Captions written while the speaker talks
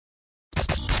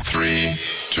3,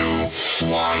 2,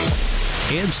 1.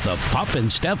 It's the Puff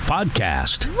and Steph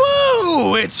podcast.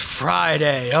 Woo! It's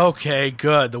Friday. Okay,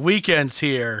 good. The weekend's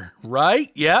here,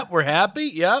 right? Yep, we're happy.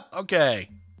 Yep, okay.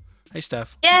 Hey,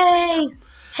 Steph. Yay!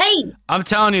 Hey! I'm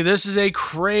telling you, this is a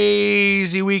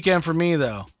crazy weekend for me,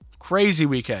 though. Crazy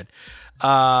weekend.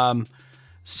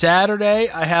 Saturday,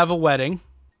 I have a wedding.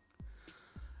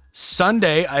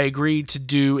 Sunday, I agreed to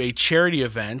do a charity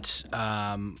event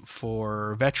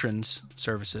for veterans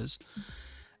services.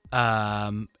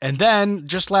 And then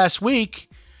just last week,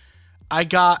 I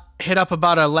got hit up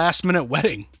about a last minute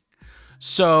wedding.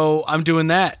 So I'm doing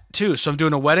that too. So I'm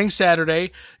doing a wedding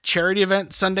Saturday, charity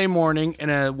event Sunday morning, and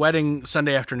a wedding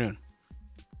Sunday afternoon.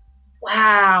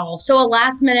 Wow. So a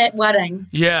last minute wedding.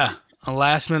 Yeah, a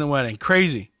last minute wedding.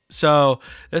 Crazy. So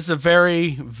this is a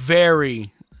very,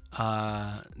 very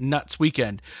nuts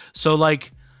weekend. So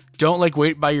don't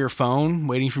wait by your phone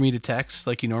waiting for me to text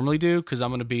like you normally do, because I'm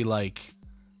going to be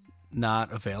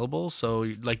not available. So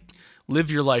live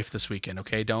your life this weekend,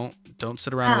 okay? Don't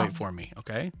sit around and wait for me,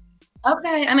 okay?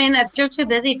 Okay. I mean, if you're too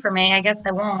busy for me, I guess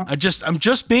I won't. I'm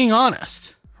just being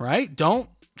honest, right? Don't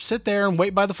sit there and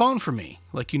wait by the phone for me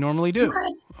like you normally do.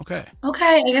 Okay.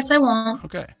 Okay. I guess I won't.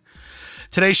 Okay.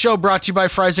 Today's show brought to you by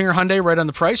Freisinger Hyundai, right on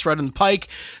the price, right on the pike.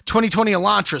 2020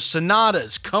 Elantras,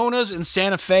 Sonatas, Konas, and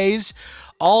Santa Fe's.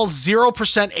 All 0%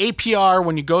 APR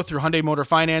when you go through Hyundai Motor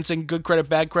Financing. Good credit,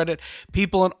 bad credit.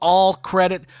 People in all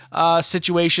credit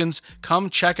situations. Come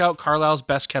check out Carlisle's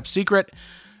best kept secret,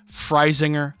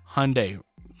 Freisinger Hyundai.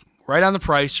 Right on the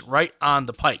price, right on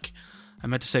the pike. I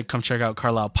meant to say come check out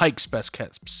Carlisle Pike's best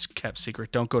kept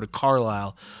secret. Don't go to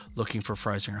Carlisle looking for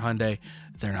Freisinger Hyundai.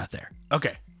 They're not there.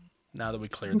 Okay, now that we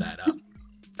cleared that up.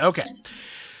 Okay,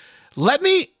 let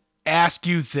me ask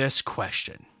you this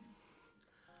question.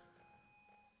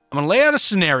 I'm going to lay out a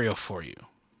scenario for you.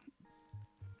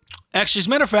 Actually, as a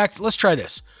matter of fact, let's try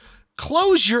this.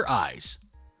 Close your eyes,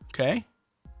 okay?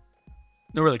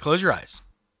 No, really, close your eyes.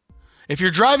 If you're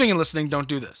driving and listening, don't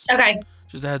do this. Okay.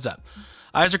 Just a heads up.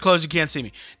 Eyes are closed, you can't see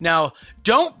me. Now,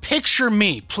 don't picture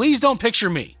me. Please don't picture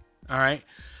me, all right?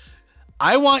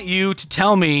 I want you to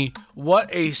tell me what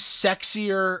a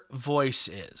sexier voice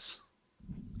is,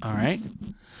 all right?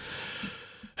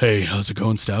 Hey, how's it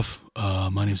going, Steph?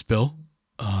 My name's Bill.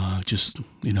 Just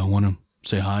want to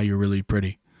say hi. You're really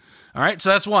pretty. All right, so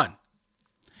that's one.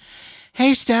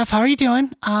 Hey, Steph, how are you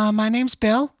doing? My name's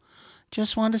Bill.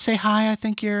 Just wanted to say hi. I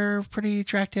think you're pretty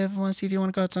attractive. I want to see if you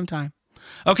want to go out sometime.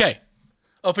 Okay,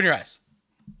 open your eyes.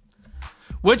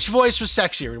 Which voice was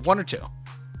sexier, one or two?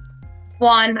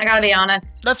 One, I gotta be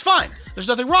honest. That's fine. There's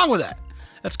nothing wrong with that.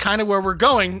 That's kind of where we're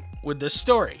going with this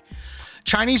story.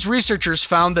 Chinese researchers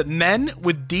found that men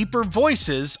with deeper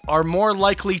voices are more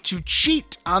likely to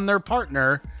cheat on their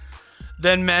partner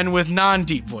than men with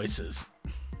non-deep voices.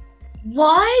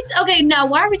 What? Okay, now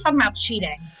why are we talking about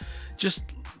cheating? Just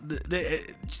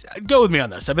go with me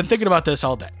on this. I've been thinking about this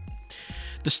all day.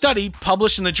 The study,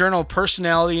 published in the Journal of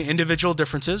Personality and Individual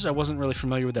Differences, I wasn't really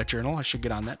familiar with that journal, I should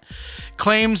get on that,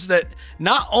 claims that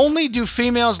not only do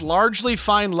females largely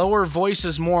find lower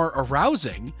voices more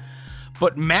arousing,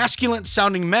 but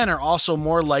masculine-sounding men are also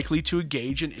more likely to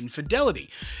engage in infidelity.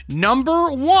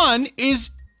 Number one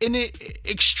is an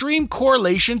extreme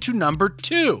correlation to number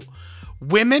two.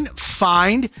 Women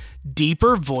find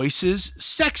deeper voices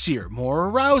sexier, more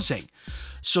arousing.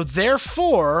 So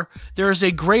therefore, there is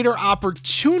a greater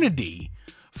opportunity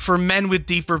for men with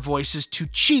deeper voices to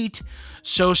cheat.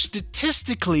 So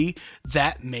statistically,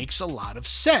 that makes a lot of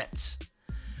sense.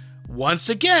 Once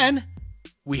again,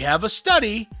 we have a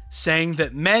study saying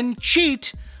that men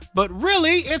cheat, but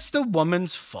really it's the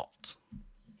woman's fault.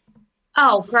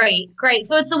 Oh, great.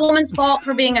 So it's the woman's fault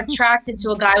for being attracted to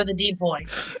a guy with a deep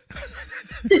voice.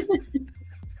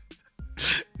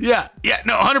 Yeah,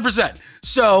 no, 100%.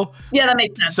 So yeah, that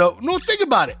makes sense. So no, think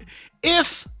about it.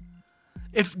 If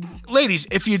ladies,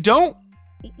 if you don't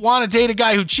want to date a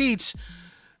guy who cheats,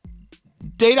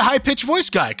 date a high-pitched voice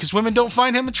guy, because women don't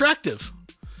find him attractive.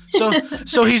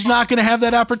 So he's not going to have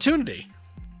that opportunity.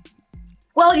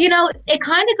 Well, it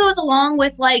kind of goes along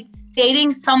with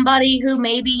dating somebody who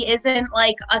maybe isn't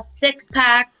a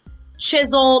six-pack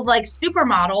chiseled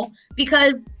supermodel,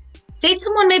 because date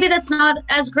someone maybe that's not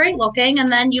as great looking,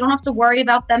 and then you don't have to worry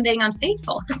about them being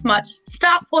unfaithful as much.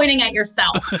 Stop pointing at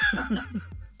yourself.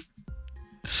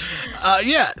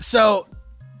 Yeah, so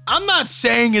I'm not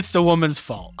saying it's the woman's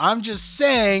fault. I'm just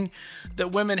saying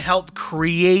that women help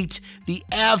create the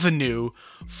avenue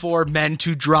for men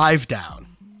to drive down.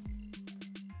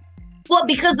 What,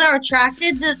 because they're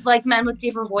attracted to men with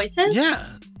deeper voices?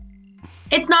 Yeah.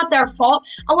 It's not their fault.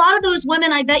 A lot of those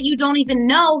women, I bet you don't even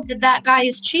know that guy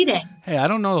is cheating. Hey, I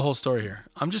don't know the whole story here.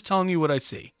 I'm just telling you what I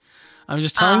see.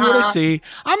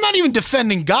 I'm not even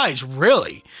defending guys,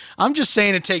 really. I'm just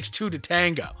saying it takes two to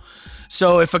tango.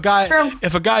 So if a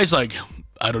guy's like,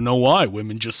 I don't know why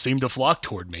women just seem to flock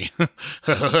toward me,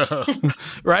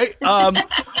 right?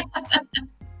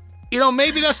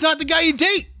 Maybe that's not the guy you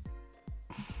date.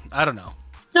 I don't know.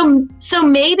 So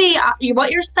maybe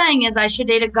what you're saying is I should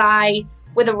date a guy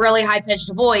with a really high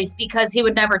pitched voice because he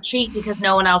would never cheat because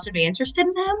no one else would be interested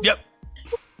in him. Yep.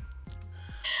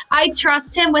 I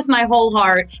trust him with my whole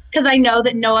heart because I know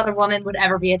that no other woman would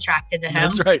ever be attracted to him.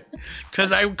 That's right.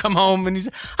 Because I come home and he's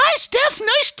like, hi, Steph.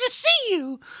 Nice to see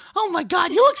you. Oh, my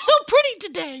God. You look so pretty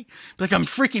today. Like I'm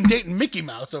freaking dating Mickey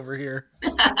Mouse over here.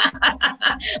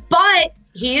 But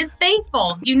he is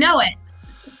faithful. You know it.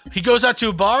 He goes out to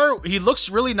a bar. He looks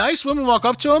really nice. Women walk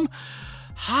up to him.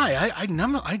 Hi,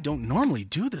 I don't normally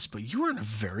do this, but you are a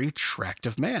very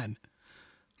attractive man.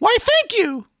 Why, thank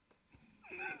you.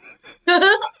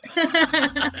 Why,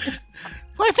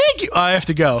 thank you. I have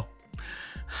to go.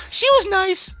 She was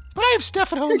nice, but I have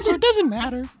Steph at home, so it doesn't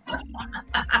matter. All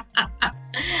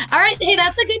right. Hey,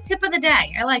 that's a good tip of the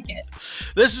day. I like it.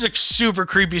 This is a super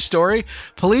creepy story.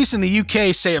 Police in the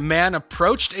UK say a man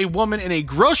approached a woman in a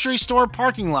grocery store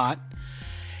parking lot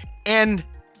and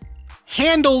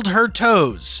handled her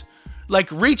toes.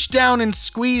 Like reached down and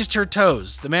squeezed her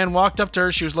toes. The man walked up to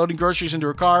her. She was loading groceries into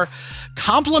her car,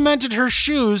 complimented her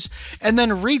shoes, and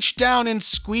then reached down and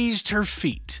squeezed her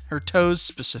feet, her toes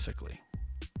specifically.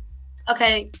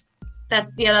 Okay.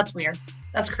 That's weird.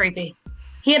 That's creepy.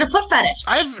 He had a foot fetish.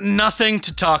 I have nothing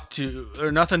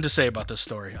to say about this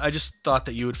story. I just thought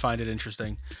that you would find it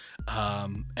interesting,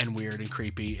 and weird and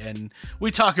creepy. And we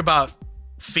talk about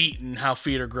feet and how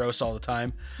feet are gross all the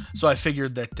time. So I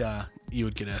figured that you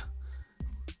would get a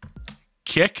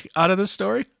kick out of this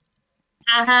story.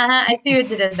 I see what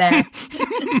you did there.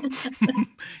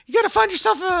 You gotta find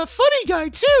yourself a footy guy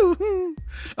too.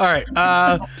 All right.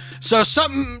 So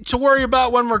something to worry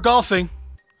about when we're golfing.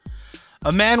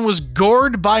 A man was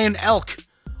gored by an elk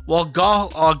while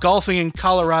golfing in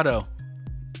Colorado.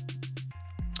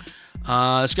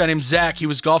 This guy named Zach, he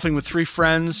was golfing with 3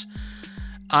 friends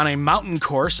on a mountain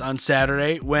course on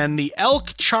Saturday when the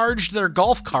elk charged their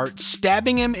golf cart,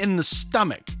 stabbing him in the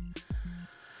stomach.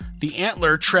 The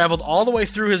antler traveled all the way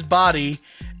through his body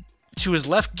to his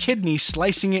left kidney,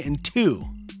 slicing it in 2.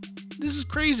 This is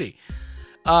crazy.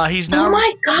 He's now. Oh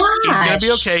my gosh. He's gonna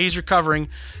be okay. He's recovering.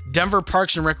 Denver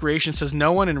Parks and Recreation says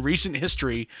no one in recent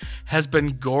history has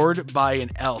been gored by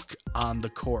an elk on the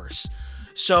course.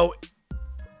 So,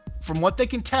 from what they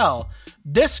can tell,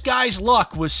 this guy's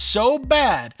luck was so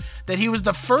bad that he was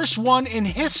the first one in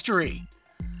history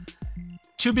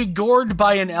to be gored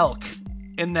by an elk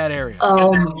in that area.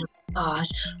 Oh my gosh.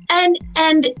 And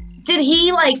did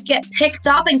he like get picked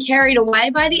up and carried away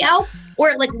by the elk? Or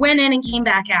it like went in and came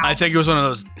back out? I think it was one of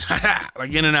those,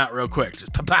 like in and out real quick.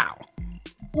 Just pow.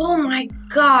 Oh my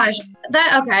gosh.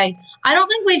 Okay. I don't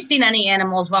think we've seen any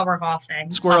animals while we're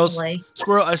golfing. Squirrels. Probably.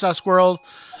 Squirrel. I saw squirrels.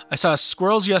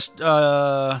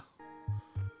 Where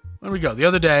did we go? The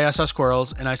other day I saw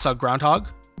squirrels and I saw groundhog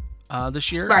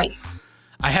this year. Right.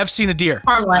 I have seen a deer.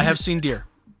 Harmless. I have seen deer.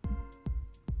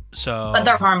 So. But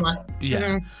they're harmless. Yeah.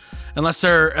 Mm-hmm. Unless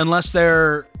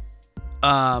they're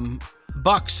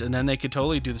bucks, and then they could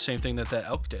totally do the same thing that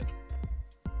elk did.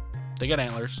 They got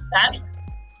antlers.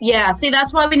 Yeah, see,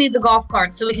 that's why we need the golf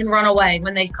cart, so we can run away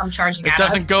when they come charging at us. It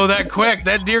doesn't go that quick.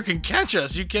 That deer can catch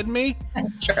us. You kidding me?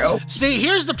 That's true. See,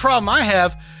 here's the problem I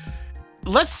have.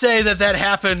 Let's say that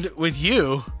happened with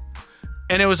you,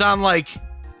 and it was on, like,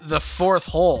 the 4th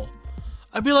hole.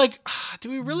 I'd be like, do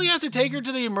we really have to take her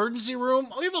to the emergency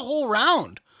room? We have a whole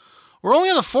round. We're only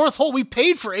on the 4th hole. We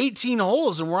paid for 18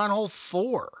 holes, and we're on hole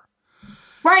 4.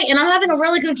 Right, and I'm having a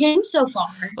really good game so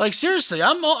far. Like, seriously,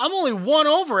 I'm only 1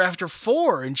 over after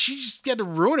 4, and she just got to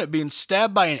ruin it being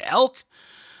stabbed by an elk.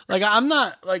 Like, I'm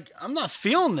not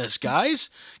feeling this, guys.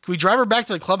 Can we drive her back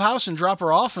to the clubhouse and drop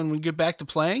her off, and we get back to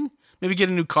playing? Maybe get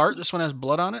a new cart. This one has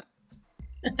blood on it.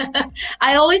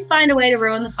 I always find a way to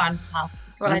ruin the fun.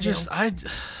 That's what I do.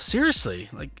 Seriously,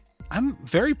 like, I'm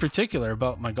very particular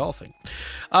about my golfing.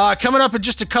 Coming up in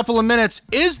just a couple of minutes,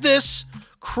 is this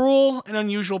cruel and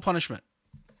unusual punishment?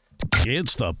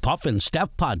 It's the Puff and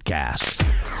Steph Podcast.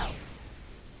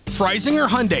 Freisinger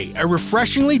Hyundai, a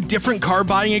refreshingly different car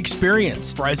buying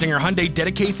experience. Freisinger Hyundai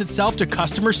dedicates itself to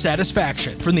customer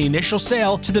satisfaction. From the initial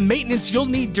sale to the maintenance you'll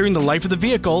need during the life of the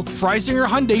vehicle, Freisinger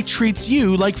Hyundai treats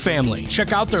you like family.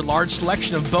 Check out their large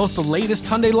selection of both the latest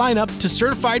Hyundai lineup to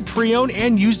certified pre-owned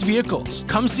and used vehicles.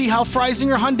 Come see how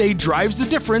Freisinger Hyundai drives the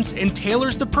difference and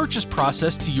tailors the purchase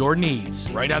process to your needs.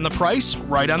 Right on the price,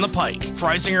 right on the pike.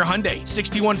 Freisinger Hyundai,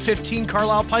 6115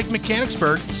 Carlisle Pike,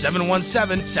 Mechanicsburg,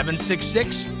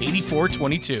 717-766-8422.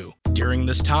 During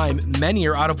this time, many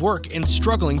are out of work and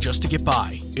struggling just to get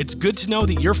by. It's good to know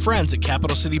that your friends at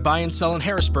Capital City Buy and Sell in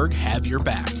Harrisburg have your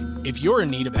back. If you're in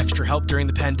need of extra help during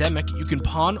the pandemic, you can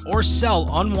pawn or sell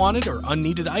unwanted or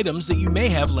unneeded items that you may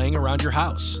have laying around your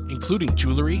house, including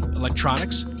jewelry,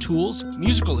 electronics, tools,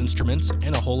 musical instruments,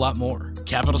 and a whole lot more.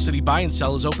 Capital City Buy and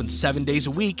Sell is open 7 days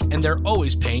a week, and they're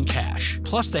always paying cash.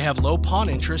 Plus, they have low pawn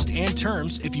interest and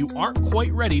terms if you aren't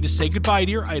quite ready to say goodbye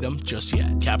to your item just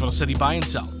yet. Capital City Buy and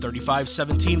Sell,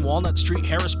 3517 Walnut Street,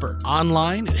 Harrisburg.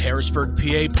 Online at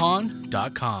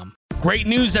harrisburgpapawn.com. Great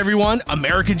news, everyone!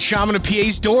 American Shaman of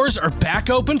PA's doors are back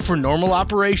open for normal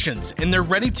operations, and they're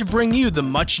ready to bring you the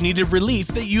much-needed relief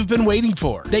that you've been waiting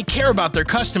for. They care about their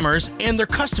customers, and their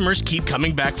customers keep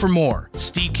coming back for more.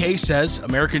 Steve K says,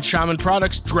 American Shaman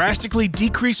products drastically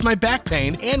decrease my back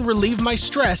pain and relieve my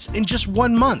stress in just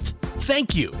 1 month.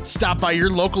 Thank you. Stop by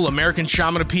your local American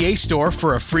Shaman of PA store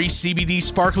for a free CBD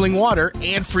sparkling water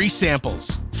and free samples.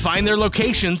 Find their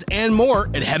locations and more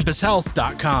at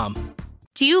hempushealth.com.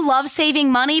 Do you love saving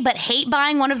money but hate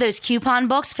buying one of those coupon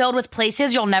books filled with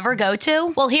places you'll never go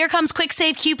to? Well, here comes Quick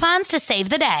Save Coupons to save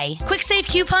the day. Quick Save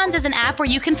Coupons is an app where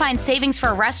you can find savings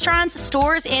for restaurants,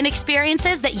 stores, and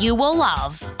experiences that you will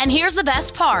love. And here's the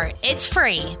best part. It's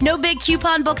free. No big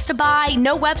coupon books to buy,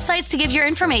 no websites to give your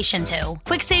information to.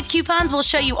 Quick Save Coupons will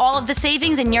show you all of the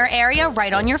savings in your area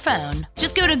right on your phone.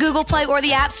 Just go to Google Play or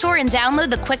the App Store and download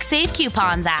the Quick Save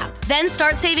Coupons app. Then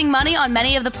start saving money on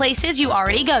many of the places you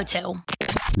already go to.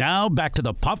 Now back to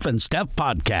the Puff and Steph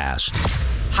podcast.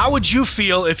 How would you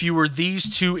feel if you were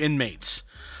these two inmates?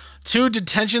 Two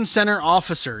detention center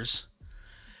officers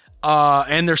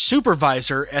and their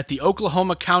supervisor at the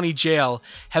Oklahoma County Jail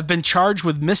have been charged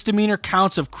with misdemeanor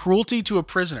counts of cruelty to a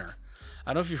prisoner.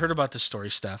 I don't know if you heard about this story,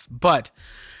 Steph, but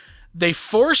they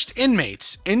forced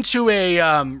inmates into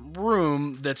a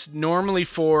room that's normally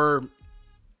for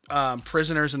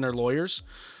prisoners and their lawyers.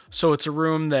 So it's a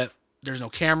room that there's no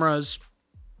cameras,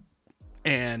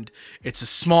 and it's a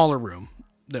smaller room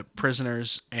that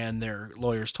prisoners and their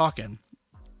lawyers talk in.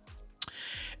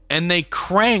 And they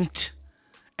cranked,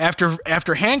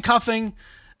 after handcuffing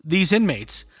these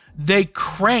inmates, they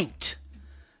cranked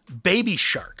Baby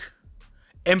Shark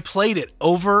and played it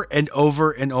over and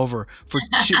over and over for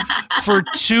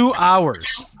 2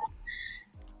 hours.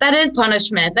 That is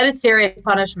punishment. That is serious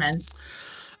punishment.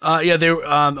 They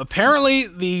apparently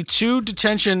the two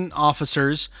detention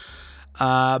officers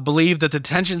believed that the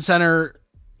detention center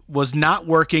was not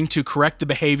working to correct the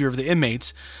behavior of the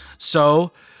inmates.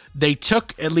 So they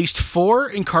took at least 4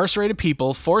 incarcerated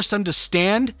people, forced them to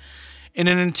stand in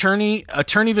an attorney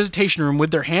visitation room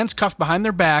with their hands cuffed behind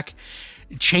their back,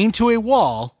 chained to a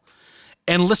wall,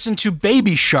 and listen to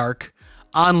Baby Shark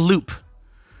on loop.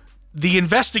 The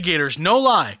investigators, no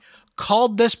lie,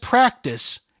 called this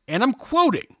practice, and I'm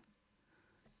quoting,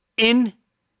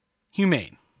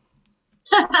 inhumane.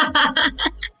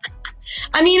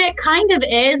 I mean, it kind of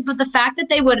is, but the fact that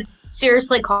they would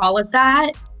seriously call it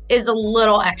that is a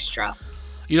little extra.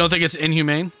 You don't think it's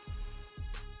inhumane?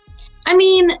 I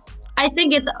mean, I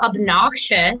think it's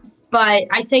obnoxious, but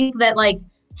I think that, like,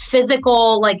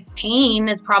 physical, like, pain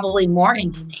is probably more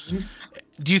inhumane.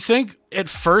 Do you think at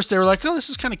first they were like, oh, this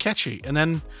is kind of catchy, and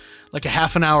then like a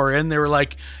half an hour in, they were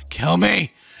like, kill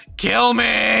me, kill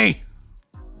me?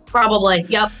 Probably,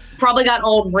 yep. Probably got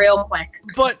old real quick.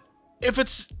 But if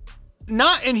it's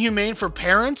not inhumane for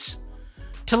parents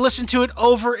to listen to it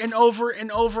over and over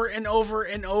and over and over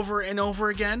and over and over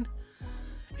again,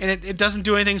 and it doesn't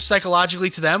do anything psychologically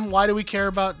to them, why do we care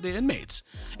about the inmates?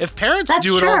 If parents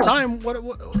do it all the time,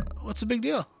 what's the big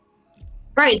deal?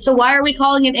 Right, so why are we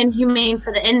calling it inhumane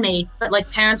for the inmates, but like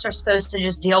parents are supposed to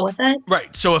just deal with it?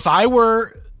 Right, so if I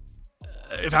was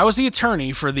the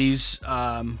attorney for these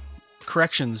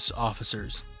corrections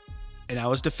officers, and I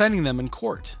was defending them in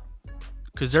court,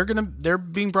 because they're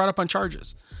being brought up on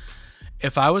charges.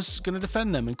 If I was going to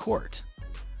defend them in court,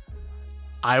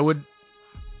 I would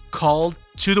call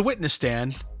to the witness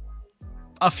stand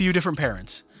a few different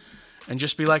parents and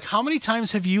just be like, how many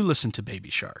times have you listened to Baby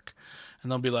Shark?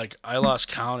 And they'll be like, I lost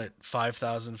count at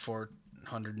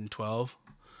 5,412.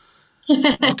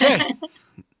 Okay.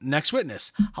 Next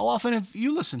witness. How often have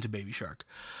you listened to Baby Shark?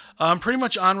 Pretty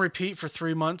much on repeat for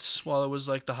 3 months while it was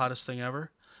like the hottest thing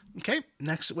ever. Okay,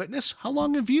 next witness. How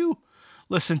long have you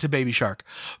listened to Baby Shark?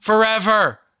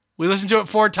 Forever. We listened to it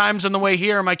 4 times on the way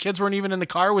here. My kids weren't even in the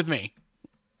car with me.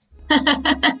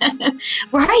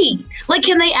 Right. Like,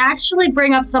 can they actually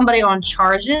bring up somebody on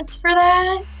charges for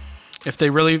that? If they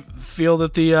really feel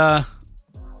that the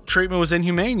treatment was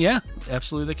inhumane, yeah,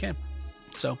 absolutely they can.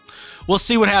 So we'll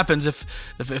see what happens if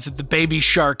the Baby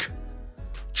Shark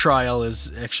trial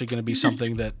is actually going to be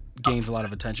something that gains a lot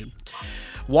of attention.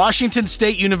 Washington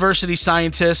State University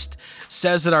scientist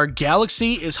says that our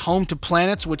galaxy is home to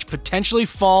planets which potentially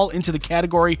fall into the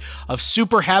category of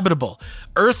super habitable.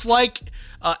 Earth-like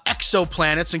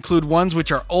exoplanets include ones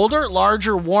which are older,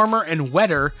 larger, warmer, and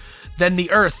wetter than the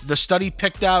Earth. The study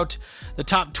picked out the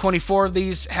top 24 of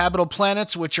these habitable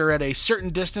planets, which are at a certain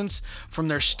distance from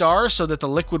their star so that the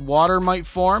liquid water might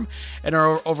form and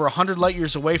are over 100 light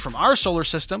years away from our solar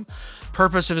system.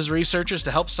 Purpose of his research is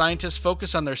to help scientists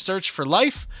focus on their search for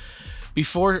life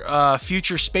before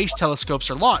future space telescopes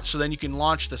are launched. So then you can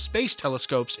launch the space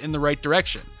telescopes in the right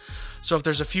direction. So if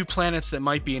there's a few planets that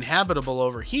might be inhabitable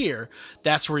over here,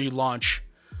 that's where you launch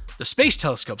the space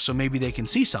telescope. So maybe they can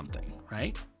see something,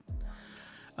 right?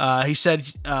 He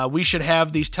said we should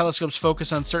have these telescopes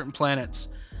focus on certain planets.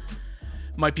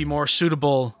 Might be more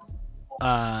suitable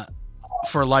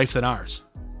for life than ours.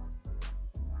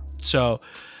 So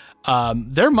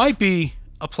there might be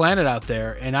a planet out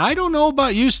there, and I don't know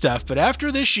about you, Steph, but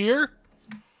after this year,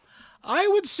 I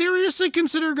would seriously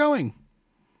consider going.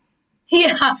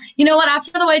 Yeah. You know what?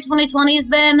 After the way 2020 has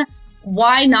been,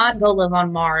 why not go live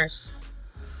on Mars?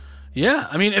 Yeah.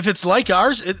 I mean, if it's like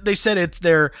ours, they said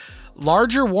they're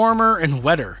larger, warmer, and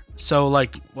wetter. So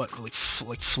like what?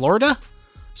 Like Florida?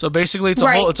 So basically it's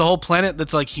a whole planet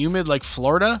that's like humid like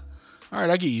Florida. All right,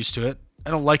 I get used to it.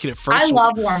 I don't like it at first. I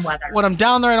love warm weather. When I'm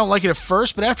down there, I don't like it at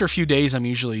first, but after a few days, I'm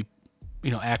usually,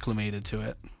 acclimated to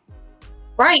it.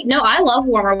 Right. No, I love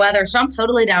warmer weather, so I'm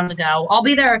totally down to go. I'll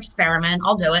be there, experiment.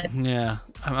 I'll do it. Yeah.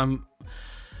 I mean,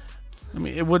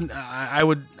 it wouldn't. I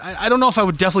would. I don't know if I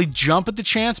would definitely jump at the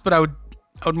chance, but I would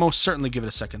most certainly give it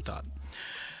a second thought.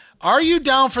 Are you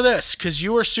down for this? Because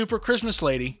you are super Christmas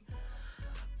lady.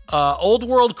 Old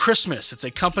World Christmas. It's a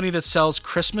company that sells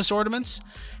Christmas ornaments.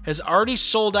 Has already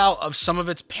sold out of some of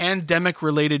its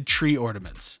pandemic-related tree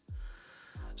ornaments.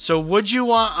 So would you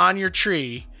want on your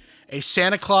tree a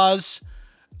Santa Claus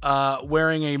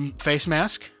wearing a face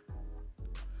mask?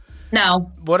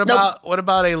 No. What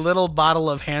about a little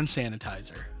bottle of hand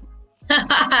sanitizer?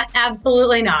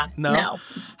 Absolutely not. No.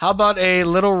 How about a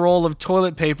little roll of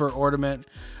toilet paper ornament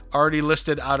already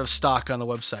listed out of stock on the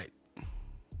website?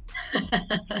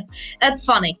 That's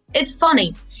funny. It's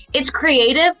funny. It's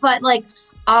creative, but like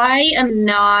I am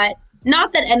not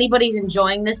that anybody's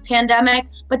enjoying this pandemic,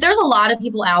 but there's a lot of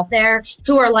people out there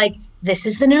who are like, this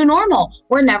is the new normal.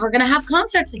 We're never going to have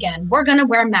concerts again. We're going to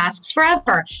wear masks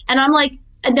forever. And I'm like,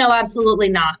 no, absolutely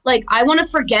not. Like, I want to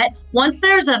forget once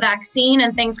there's a vaccine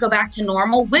and things go back to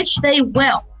normal, which they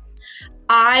will.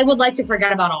 I would like to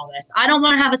forget about all this. I don't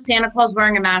want to have a Santa Claus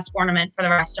wearing a mask ornament for the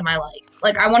rest of my life.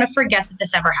 Like, I want to forget that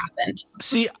this ever happened.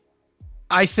 See,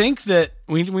 I think that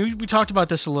we talked about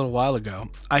this a little while ago.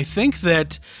 I think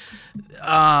that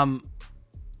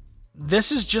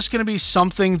this is just going to be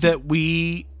something that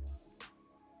we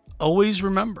always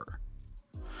remember.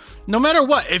 No matter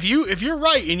what, if you're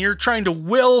right and you're trying to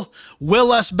will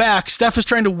us back, Steph is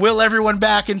trying to will everyone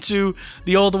back into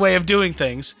the old way of doing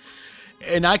things,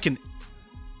 and I can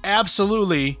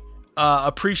absolutely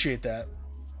appreciate that.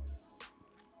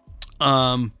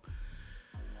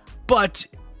 But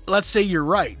let's say you're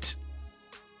right.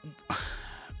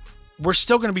 We're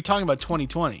still going to be talking about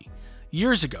 2020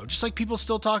 years ago, just like people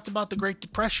still talked about the Great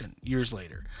Depression years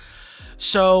later.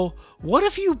 So what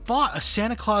if you bought a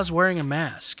Santa Claus wearing a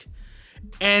mask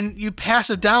and you pass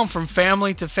it down from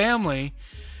family to family,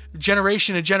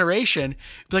 generation to generation?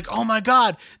 Be like, oh my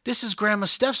God, this is Grandma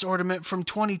Steph's ornament from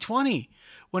 2020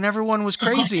 when everyone was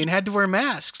crazy and had to wear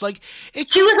masks. Like,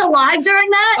 she was alive during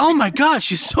that? Oh my God,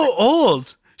 she's so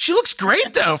old. She looks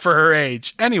great though for her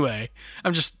age. Anyway,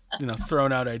 I'm just,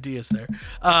 throwing out ideas there.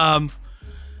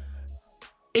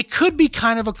 It could be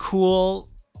kind of a cool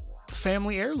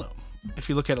family heirloom if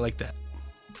you look at it like that.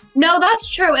 No, that's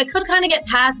true. It could kind of get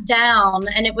passed down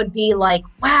and it would be like,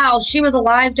 wow, she was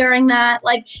alive during that.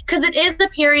 Like, because it is the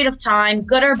period of time,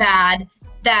 good or bad,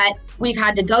 that we've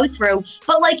had to go through.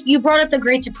 But like you brought up the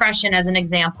Great Depression as an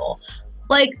example.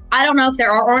 Like, I don't know if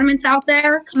there are ornaments out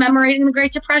there commemorating the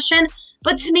Great Depression,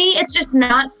 But to me, it's just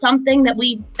not something that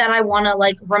I want to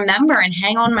like remember and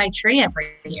hang on my tree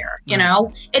every year. You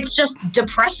know, it's just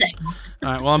depressing. All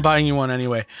right. Well, I'm buying you one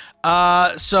anyway.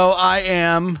 So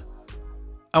I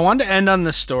wanted to end on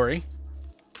this story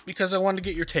because I wanted to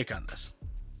get your take on this.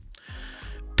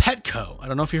 Petco. I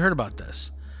don't know if you heard about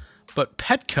this, but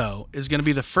Petco is going to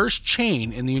be the first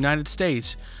chain in the United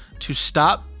States to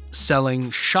stop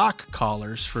selling shock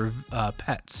collars for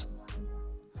pets.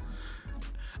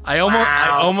 I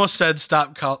almost said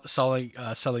stop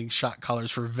selling shock collars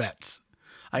for vets.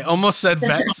 I almost said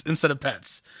vets instead of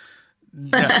pets.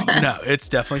 No, it's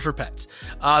definitely for pets.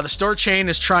 The store chain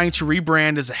is trying to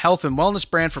rebrand as a health and wellness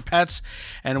brand for pets,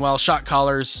 and while shock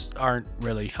collars aren't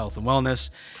really health and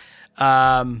wellness,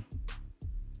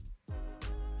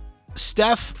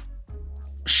 Steph,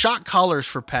 shock collars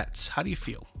for pets, how do you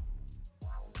feel?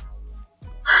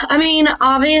 I mean,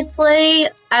 obviously,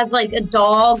 as like a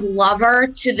dog lover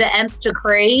to the nth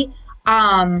degree,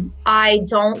 I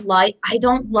don't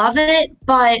love it,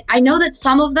 but I know that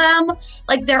some of them,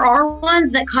 like there are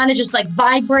ones that kind of just like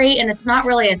vibrate and it's not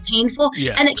really as painful,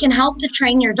 and it can help to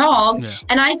train your dog.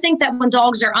 And I think that when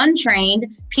dogs are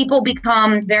untrained, people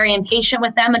become very impatient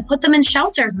with them and put them in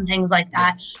shelters and things like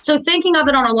that. So thinking of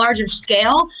it on a larger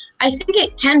scale, I think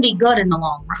it can be good in the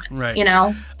long run, right? You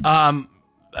know?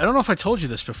 I don't know if I told you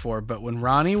this before, but when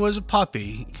Ronnie was a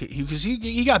puppy, because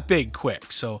he got big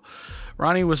quick, so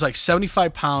Ronnie was like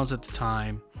 75 pounds at the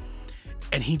time,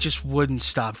 and he just wouldn't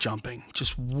stop jumping.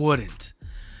 Just wouldn't.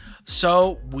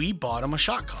 So we bought him a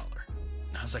shock collar.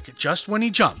 And I was like, just when he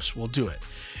jumps, we'll do it.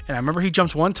 And I remember he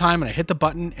jumped one time, and I hit the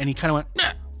button, and he kind of went,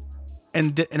 nah.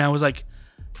 And I was like,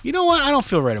 you know what? I don't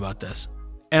feel right about this.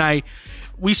 And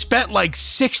we spent like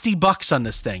 $60 on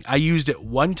this thing. I used it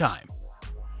one time.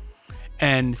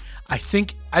 And I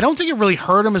don't think it really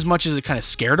hurt him as much as it kind of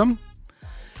scared him.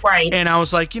 Right. And I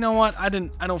was like, you know what? I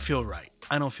don't feel right.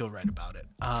 I don't feel right about it.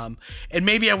 And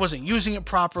maybe I wasn't using it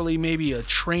properly. Maybe a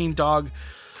trained dog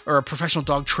or a professional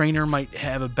dog trainer might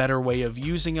have a better way of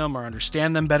using them or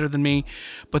understand them better than me.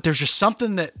 But there's just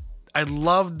something that I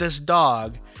loved this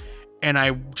dog, and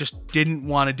I just didn't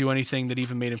want to do anything that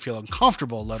even made him feel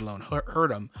uncomfortable, let alone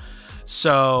hurt him.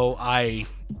 So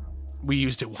we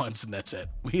used it once, and that's it.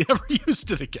 We never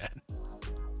used it again.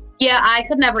 Yeah, I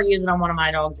could never use it on one of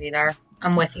my dogs either.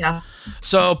 I'm with you.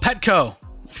 So Petco,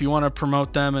 if you want to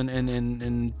promote them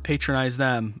and patronize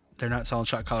them, they're not selling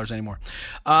shock collars anymore.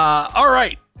 All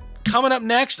right. Coming up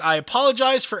next, I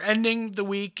apologize for ending the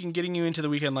week and getting you into the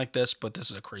weekend like this, but this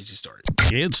is a crazy story.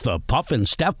 It's the Puff and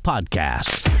Steph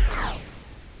Podcast.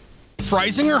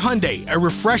 Freisinger Hyundai, a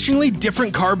refreshingly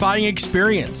different car buying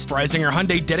experience. Freisinger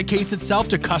Hyundai dedicates itself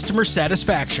to customer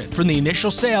satisfaction. From the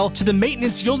initial sale to the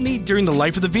maintenance you'll need during the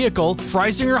life of the vehicle,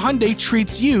 Freisinger Hyundai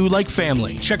treats you like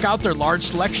family. Check out their large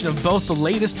selection of both the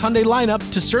latest Hyundai lineup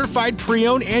to certified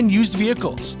pre-owned and used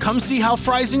vehicles. Come see how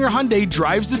Freisinger Hyundai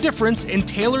drives the difference and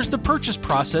tailors the purchase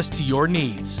process to your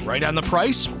needs. Right on the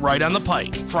price, right on the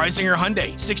pike. Freisinger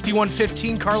Hyundai,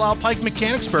 6115 Carlisle Pike,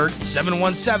 Mechanicsburg,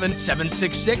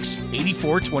 717-766-8422.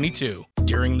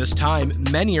 During this time,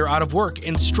 many are out of work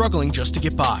and struggling just to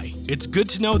get by. It's good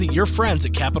to know that your friends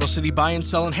at Capital City Buy and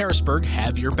Sell in Harrisburg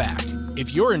have your back.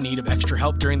 If you're in need of extra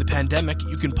help during the pandemic,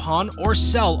 you can pawn or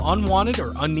sell unwanted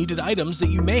or unneeded items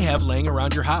that you may have laying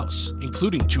around your house,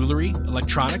 including jewelry,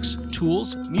 electronics,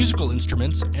 tools, musical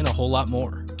instruments, and a whole lot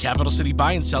more. Capital City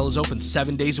Buy and Sell is open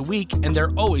 7 days a week, and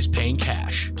they're always paying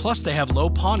cash. Plus, they have low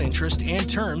pawn interest and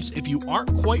terms if you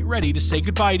aren't quite ready to say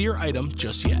goodbye to your item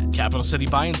just yet. Capital City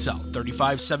Buy and Sell,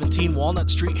 3517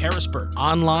 Walnut Street, Harrisburg.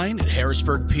 Online at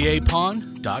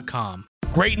harrisburgpapawn.com.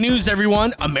 Great news,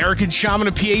 everyone! American Shaman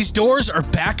of PA's doors are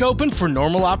back open for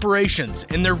normal operations,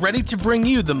 and they're ready to bring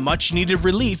you the much-needed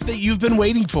relief that you've been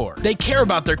waiting for. They care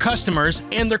about their customers,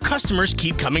 and their customers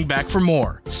keep coming back for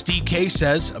more. Steve K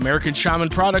says, American Shaman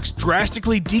products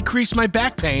drastically decrease my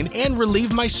back pain and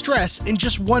relieve my stress in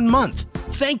just 1 month.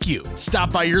 Thank you!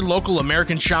 Stop by your local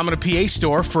American Shaman of PA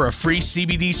store for a free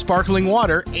CBD sparkling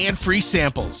water and free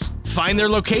samples. Find their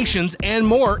locations and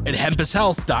more at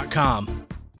hempushealth.com.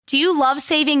 Do you love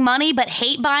saving money but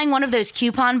hate buying one of those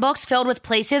coupon books filled with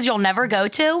places you'll never go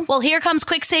to? Well, here comes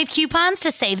Quick Save Coupons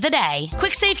to save the day.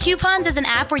 Quick Save Coupons is an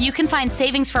app where you can find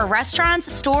savings for restaurants,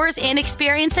 stores, and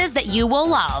experiences that you will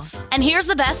love. And here's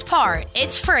the best part.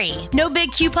 It's free. No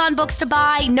big coupon books to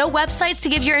buy, no websites to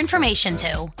give your information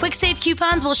to. Quick Save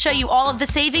Coupons will show you all of the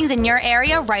savings in your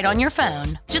area right on your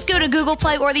phone. Just go to Google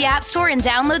Play or the App Store and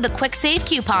download the Quick Save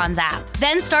Coupons app.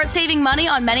 Then start saving money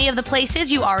on many of the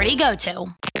places you already go to.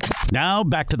 Now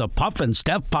back to the Puff and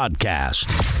Steph Podcast.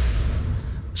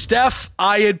 Steph,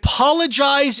 I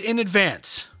apologize in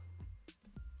advance.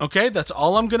 Okay, that's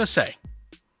all I'm gonna say.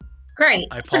 Great.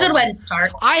 It's a good way to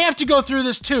start. I have to go through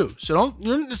this too, so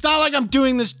it's not like I'm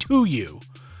doing this to you.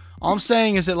 All I'm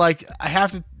saying is that, like, I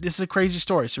have to. This is a crazy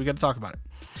story, so we got to talk about it.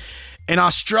 An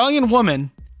Australian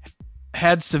woman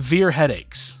had severe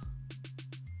headaches.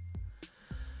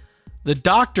 The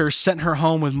doctor sent her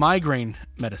home with migraine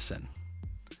medicine.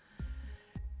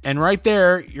 And right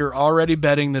there, you're already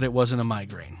betting that it wasn't a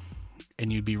migraine.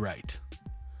 And you'd be right.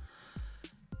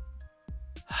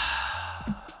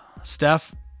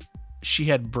 Steph, she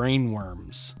had brain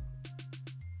worms.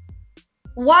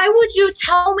 Why would you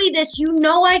tell me this? You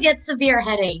know I get severe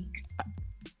headaches.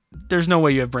 There's no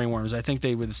way you have brain worms. I think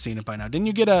they would have seen it by now. Didn't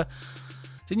you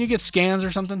get scans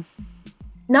or something?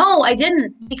 No, I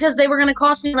didn't, because they were going to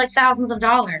cost me like thousands of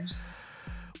dollars.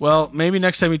 Well, maybe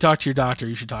next time you talk to your doctor,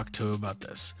 you should talk to him about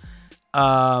this.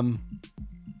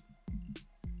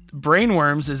 Brain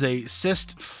worms is a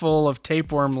cyst full of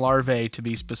tapeworm larvae, to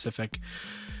be specific.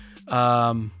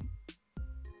 They're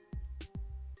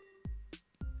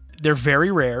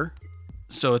very rare,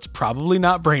 so it's probably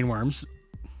not brain worms.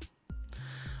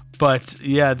 But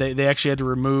yeah, they actually had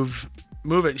to move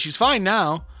it. She's fine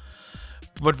now,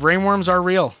 but brain worms are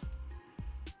real.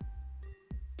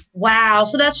 Wow,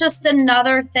 so that's just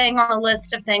another thing on the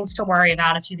list of things to worry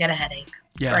about if you get a headache.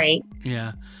 Yeah. Great.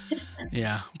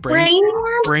 Yeah. Brain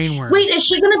worms? Brain worms. Wait, is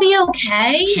she going to be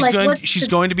okay? She's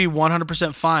going to be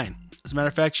 100% fine. As a matter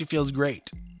of fact, she feels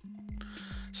great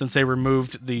since they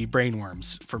removed the brain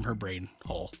worms from her brain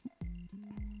hole.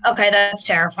 Okay, that's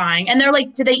terrifying. And they're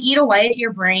like, do they eat away at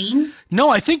your brain? No,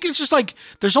 I think it's just like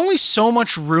there's only so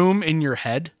much room in your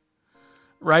head,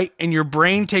 right? And your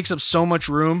brain takes up so much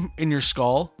room in your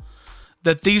skull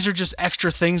that these are just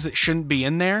extra things that shouldn't be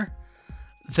in there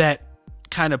that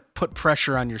kind of put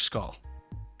pressure on your skull.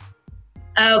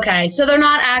 Okay, so they're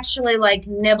not actually like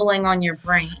nibbling on your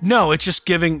brain. No, it just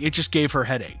gave her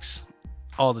headaches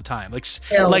all the time. Like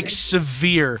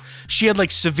severe. She had like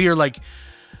severe, like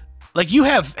you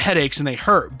have headaches and they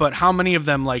hurt, but how many of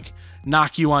them like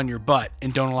knock you on your butt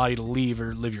and don't allow you to leave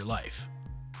or live your life?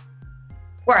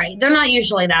 Right. They're not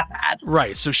usually that bad.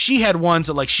 Right. So she had ones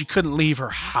that like she couldn't leave her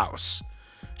house.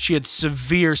 She had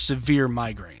severe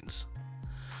migraines.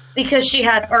 Because she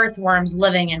had earthworms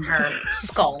living in her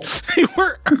skull. They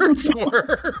were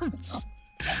earthworms.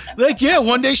 Like, yeah,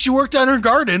 one day she worked on her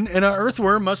garden and an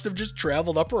earthworm must have just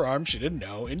traveled up her arm. She didn't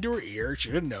know, into her ear.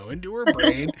 She didn't know, into her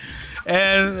brain.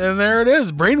 and there it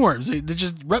is, brainworms.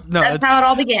 That's how it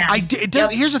all began.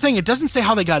 Here's the thing. It doesn't say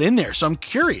how they got in there. So I'm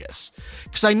curious.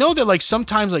 Because I know that like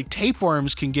sometimes like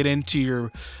tapeworms can get into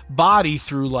your body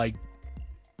through like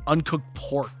uncooked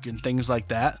pork and things like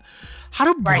that. How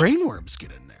do brainworms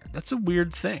get in there? That's a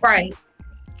weird thing. Right.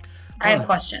 I have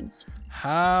questions.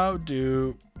 How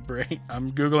do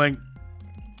I'm Googling.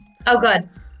 Oh, good.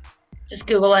 Just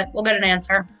Google it. We'll get an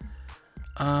answer.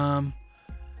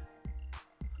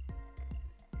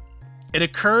 It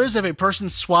occurs if a person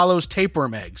swallows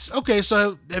tapeworm eggs. Okay,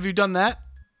 so have you done that?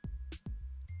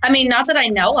 I mean, not that I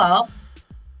know of.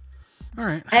 All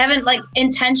right. I haven't like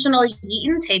intentionally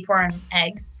eaten tapeworm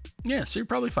eggs. Yeah, so you're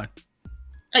probably fine.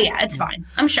 Oh yeah, it's fine.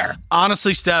 I'm sure.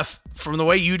 Honestly, Steph, from the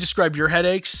way you describe your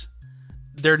headaches,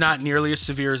 they're not nearly as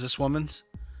severe as this woman's.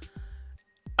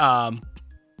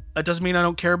 That doesn't mean I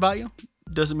don't care about you.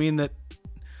 Doesn't mean that,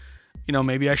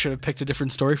 maybe I should have picked a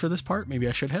different story for this part. Maybe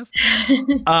I should have.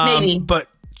 Maybe. But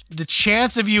the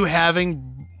chance of you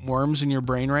having worms in your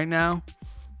brain right now,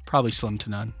 probably slim to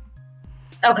none.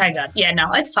 Okay, good. Yeah,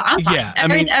 no, it's fine. I'm fine. Yeah,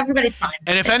 everybody's fine.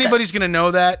 And if anybody's going to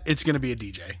know that, it's going to be a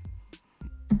DJ.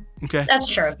 Okay? That's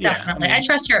true. Definitely. Yeah, I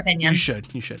trust your opinion. You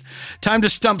should. Time to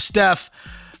stump Steph.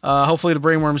 Hopefully the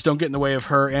brainworms don't get in the way of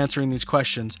her answering these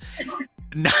questions.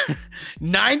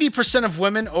 90% of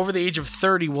women over the age of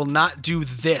 30 will not do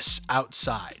this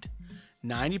outside.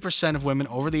 90% of women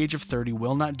over the age of 30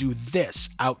 will not do this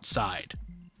outside.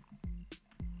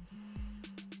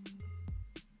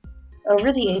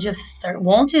 Over the age of 30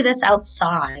 won't do this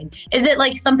outside. Is it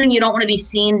like something you don't want to be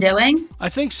seen doing? I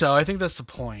think so. I think that's the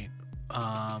point.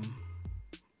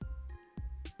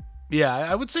 Yeah,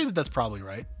 I would say that that's probably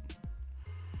right.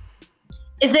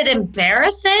 Is it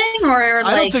embarrassing or like...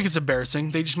 I don't think it's embarrassing.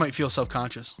 They just might feel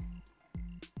self-conscious.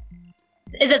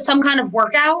 Is it some kind of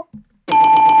workout?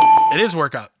 It is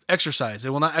workout. Exercise.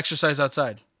 They will not exercise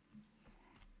outside.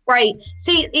 Right.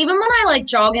 See, even when I like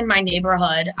jog in my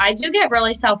neighborhood, I do get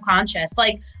really self-conscious.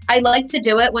 Like, I like to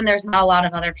do it when there's not a lot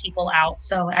of other people out,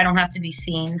 so I don't have to be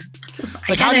seen.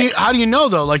 Like, how do you know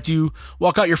though? Like, do you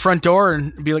walk out your front door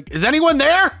and be like, "Is anyone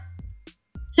there?"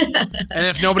 And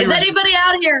if nobody Is anybody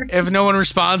out here? if no one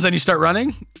responds, then you start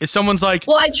running. If someone's like,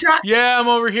 Well, I try. yeah, I'm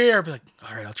over here, I'll be like,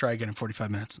 all right, I'll try again in 45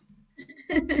 minutes.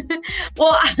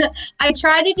 Well, I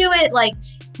try to do it like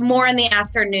more in the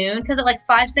afternoon because at like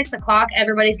 5, 6 o'clock,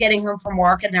 everybody's getting home from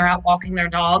work and they're out walking their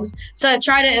dogs. So I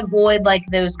try to avoid like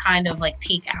those kind of like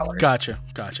peak hours. Gotcha.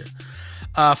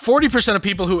 40% of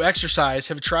people who exercise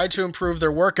have tried to improve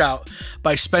their workout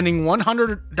by spending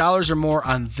 $100 or more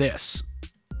on this.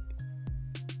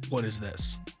 What is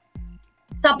this?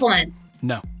 Supplements.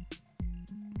 No.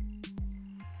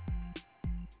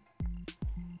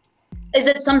 Is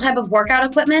it some type of workout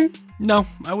equipment? No,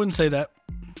 I wouldn't say that.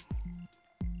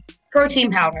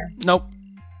 Protein powder. Nope.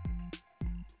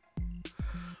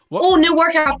 What? Oh, new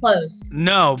workout clothes.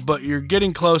 No, but you're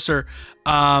getting closer.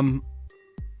 What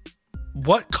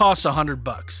costs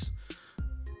 $100?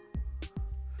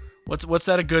 What's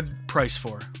that a good price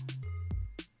for?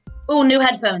 Oh, new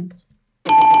headphones.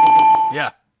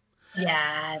 Yeah.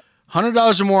 Yes.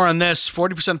 $100 or more on this.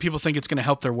 40% of people think it's going to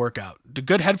help their workout. Do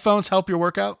good headphones help your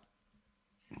workout?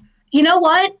 You know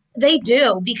what? They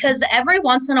do, because every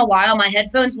once in a while my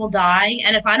headphones will die,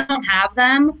 and if I don't have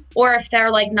them or if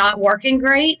they're like not working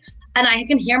great and I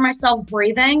can hear myself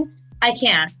breathing, I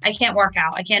can't work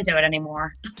out. I can't do it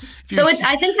anymore.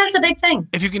 I think that's a big thing.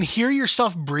 If you can hear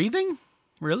yourself breathing?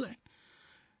 Really?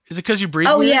 Is it because you breathe?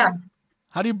 Oh, weird? yeah.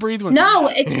 How do you breathe when?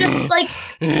 No, it's just like.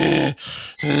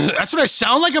 That's what I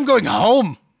sound like. I'm going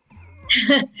home.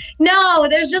 No,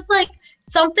 there's just like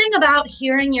something about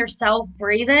hearing yourself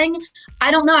breathing.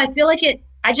 I don't know. I feel like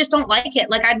I just don't like it.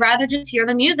 Like I'd rather just hear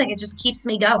the music. It just keeps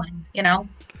me going, you know?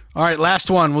 All right, last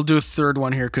one. We'll do a third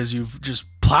one here because you've just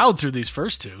plowed through these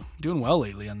first two. Doing well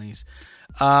lately on these.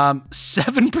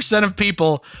 7% of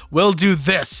people will do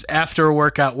this after a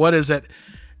workout. What is it?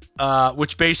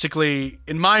 Which basically,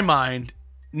 in my mind,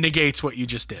 negates what you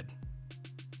just did.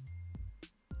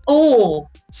 Oh,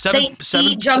 Seven,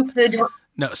 eat junk food.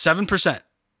 No, 7%.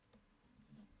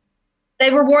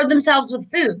 They reward themselves with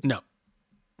food. No.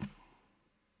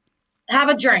 Have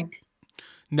a drink.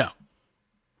 No.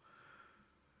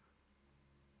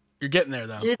 You're getting there,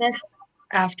 though. Do this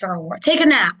after a work. Take a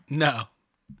nap. No.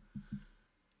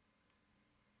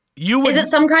 Is it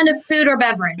some kind of food or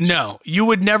beverage? No. You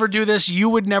would never do this. You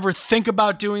would never think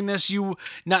about doing this.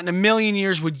 Not in a million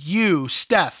years would you,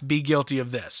 Steph, be guilty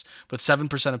of this. But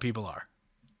 7% of people are.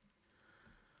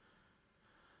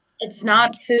 It's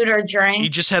not food or drink. You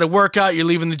just had a workout. You're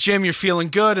leaving the gym. You're feeling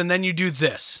good. And then you do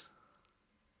this.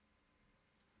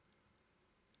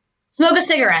 Smoke a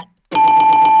cigarette.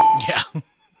 Yeah.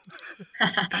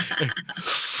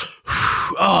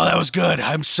 Oh, that was good.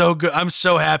 I'm so good. I'm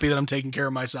so happy that I'm taking care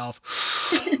of myself.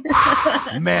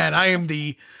 Man, I am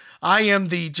the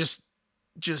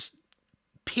just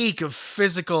peak of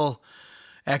physical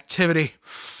activity.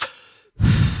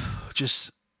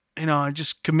 I'm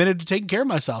just committed to taking care of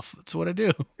myself. That's what I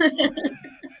do.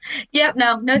 Yep.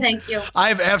 No, thank you.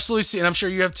 I've absolutely seen, and I'm sure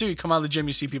you have too. You come out of the gym,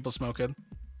 you see people smoking.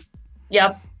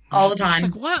 Yep. All the time.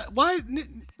 It's like, what? Why?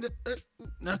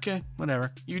 Okay,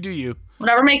 whatever. You do you.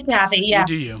 Whatever makes you happy. Yeah. You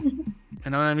do you.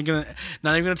 And I'm not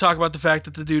even gonna talk about the fact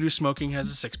that the dude who's smoking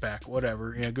has a 6-pack.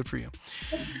 Whatever. Yeah, good for you.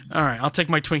 All right, I'll take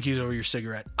my Twinkies over your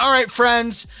cigarette. All right,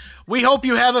 friends. We hope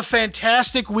you have a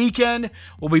fantastic weekend.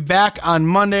 We'll be back on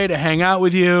Monday to hang out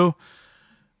with you. We'll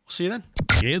see you then.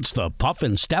 It's the Puff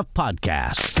and Steph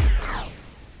Podcast.